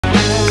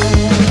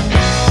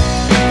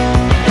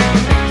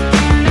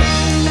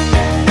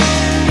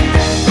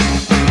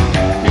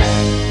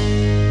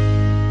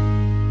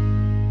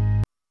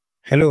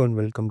Hello and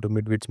welcome to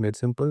Med Vids Made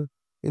Simple.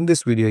 In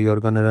this video, you're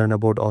gonna learn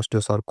about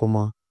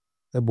osteosarcoma,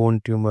 a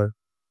bone tumor.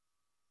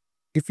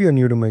 If you are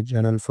new to my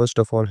channel, first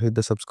of all hit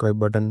the subscribe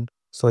button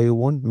so you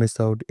won't miss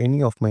out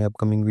any of my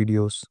upcoming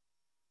videos.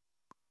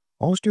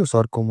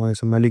 Osteosarcoma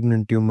is a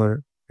malignant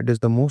tumor. It is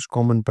the most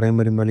common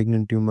primary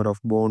malignant tumor of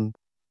bone.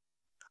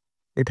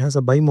 It has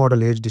a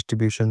bimodal age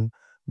distribution.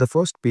 The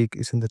first peak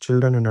is in the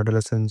children and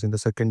adolescents in the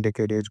second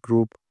decade age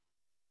group.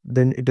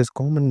 Then it is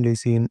commonly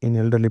seen in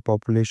elderly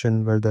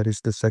population where there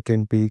is the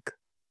second peak.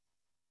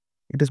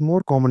 It is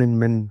more common in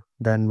men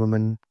than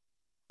women.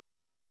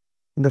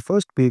 In the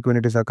first peak, when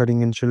it is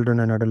occurring in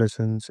children and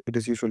adolescents, it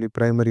is usually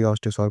primary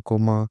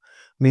osteosarcoma,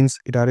 means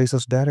it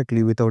arises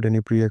directly without any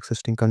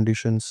pre-existing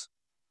conditions.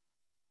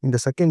 In the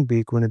second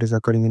peak, when it is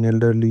occurring in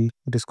elderly,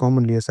 it is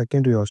commonly a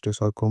secondary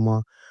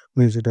osteosarcoma,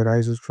 means it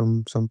arises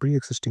from some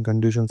pre-existing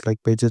conditions like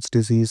Paget's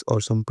disease or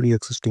some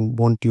pre-existing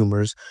bone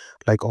tumors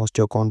like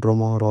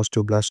osteochondroma or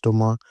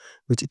osteoblastoma,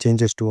 which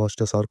changes to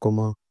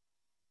osteosarcoma.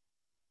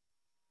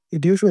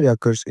 It usually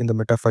occurs in the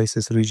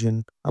metaphysis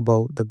region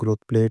above the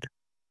growth plate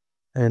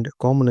and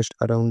commonest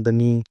around the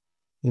knee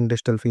in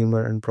distal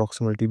femur and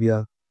proximal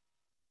tibia.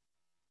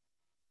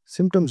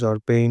 Symptoms are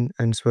pain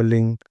and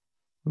swelling,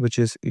 which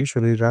is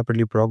usually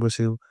rapidly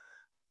progressive,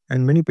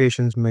 and many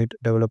patients might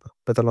develop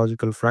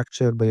pathological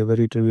fracture by a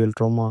very trivial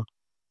trauma.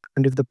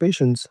 And if the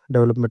patients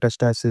develop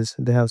metastasis,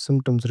 they have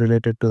symptoms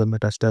related to the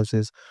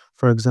metastasis.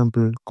 For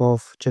example,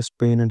 cough, chest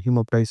pain, and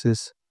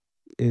hemoptysis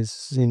is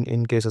seen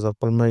in cases of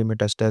pulmonary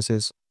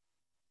metastasis.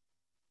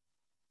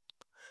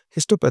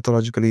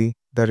 Histopathologically,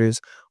 there is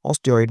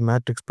osteoid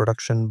matrix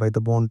production by the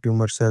bone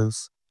tumor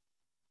cells.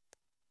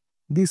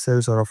 These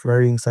cells are of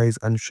varying size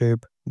and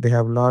shape. They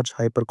have large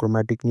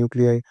hyperchromatic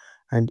nuclei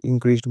and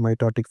increased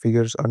mitotic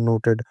figures are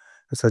noted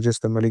to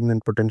suggest the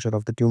malignant potential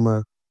of the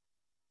tumor.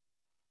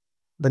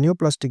 The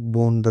neoplastic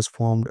bone thus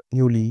formed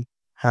newly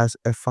has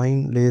a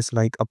fine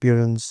lace-like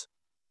appearance,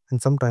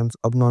 and sometimes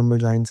abnormal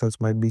giant cells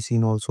might be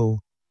seen also.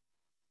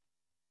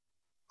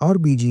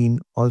 RB gene,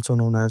 also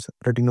known as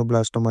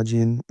retinoblastoma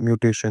gene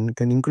mutation,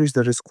 can increase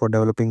the risk for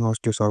developing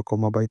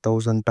osteosarcoma by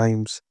 1000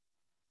 times.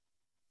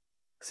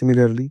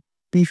 Similarly,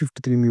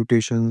 P53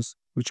 mutations,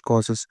 which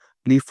causes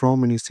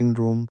Li-Fraumeni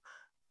syndrome,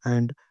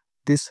 and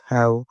this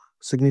have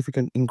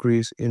significant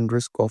increase in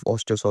risk of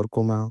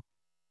osteosarcoma.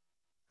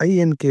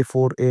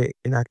 INK4A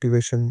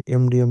inactivation,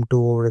 MDM2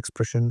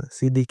 overexpression,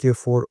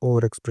 CDK4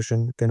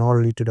 overexpression can all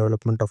lead to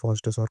development of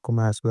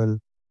osteosarcoma as well.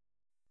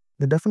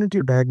 The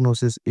definitive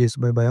diagnosis is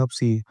by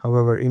biopsy.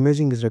 However,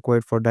 imaging is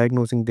required for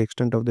diagnosing the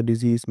extent of the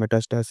disease,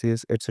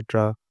 metastasis,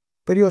 etc.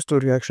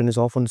 Periosteal reaction is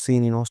often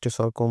seen in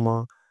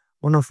osteosarcoma,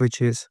 one of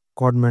which is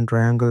Codman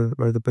triangle,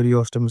 where the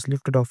periosteum is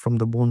lifted off from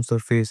the bone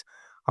surface,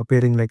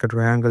 appearing like a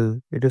triangle.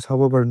 It is,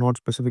 however, not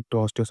specific to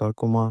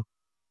osteosarcoma.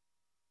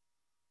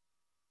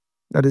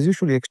 There is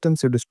usually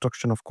extensive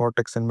destruction of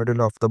cortex and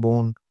medulla of the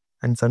bone,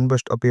 and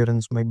sunburst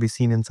appearance might be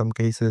seen in some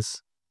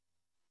cases.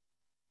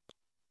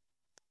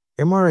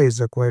 MRI is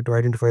required to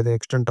identify the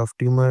extent of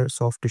tumor,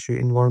 soft tissue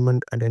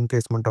involvement, and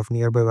encasement of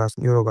nearby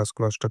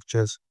neurovascular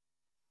structures,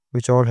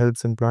 which all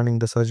helps in planning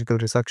the surgical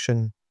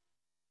resection.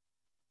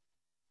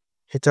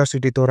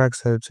 HRCT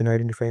thorax helps in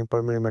identifying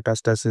pulmonary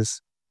metastasis.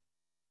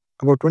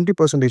 About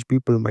 20%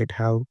 people might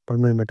have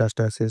pulmonary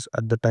metastasis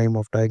at the time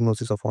of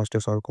diagnosis of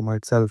osteosarcoma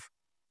itself.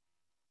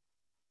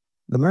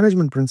 The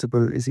management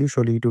principle is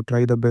usually to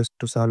try the best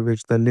to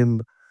salvage the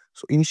limb.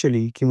 So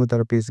initially,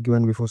 chemotherapy is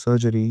given before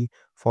surgery,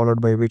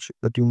 followed by which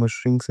the tumor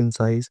shrinks in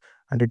size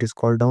and it is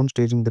called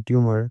downstaging the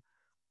tumor.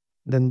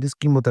 Then this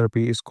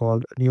chemotherapy is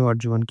called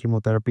neoadjuvant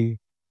chemotherapy.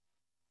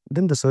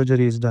 Then the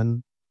surgery is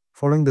done.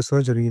 Following the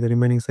surgery, the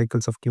remaining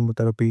cycles of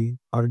chemotherapy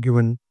are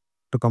given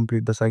to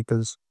complete the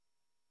cycles.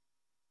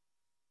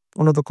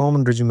 One of the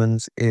common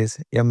regimens is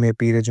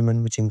MAP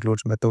regimen, which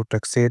includes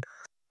methotrexate,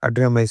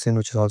 adriamycin,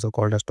 which is also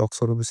called as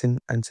doxorubicin,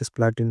 and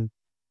cisplatin.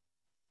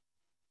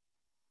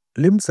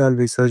 Limb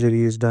salvage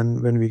surgery is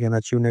done when we can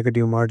achieve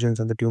negative margins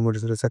and the tumor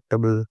is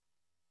resectable.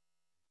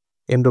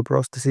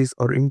 Endoprostheses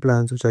or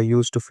implants, which are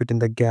used to fit in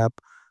the gap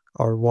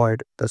or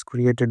void thus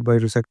created by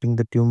resecting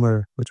the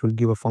tumor, which will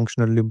give a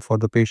functional limb for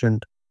the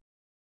patient.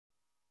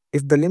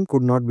 If the limb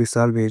could not be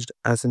salvaged,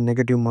 as in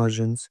negative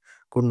margins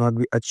could not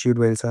be achieved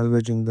while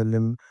salvaging the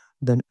limb,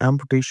 then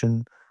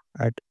amputation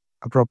at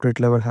appropriate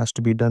level has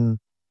to be done.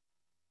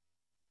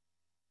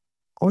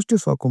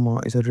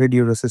 Osteosarcoma is a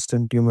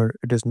radio-resistant tumor.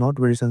 It is not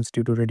very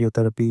sensitive to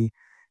radiotherapy,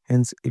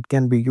 hence it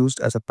can be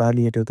used as a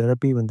palliative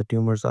therapy when the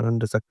tumors are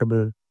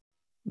unresectable.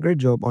 Great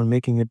job on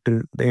making it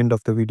till the end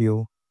of the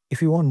video.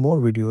 If you want more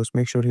videos,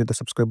 make sure to hit the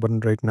subscribe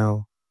button right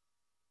now.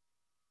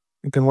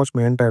 You can watch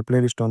my entire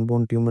playlist on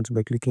bone tumors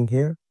by clicking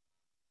here.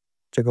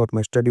 Check out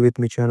my Study With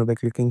Me channel by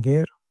clicking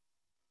here.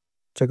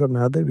 Check out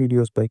my other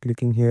videos by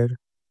clicking here.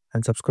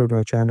 And subscribe to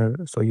my channel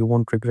so you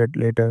won't regret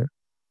later.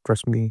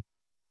 Trust me.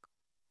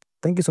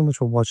 Thank you so much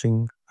for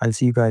watching. I'll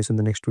see you guys in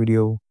the next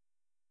video.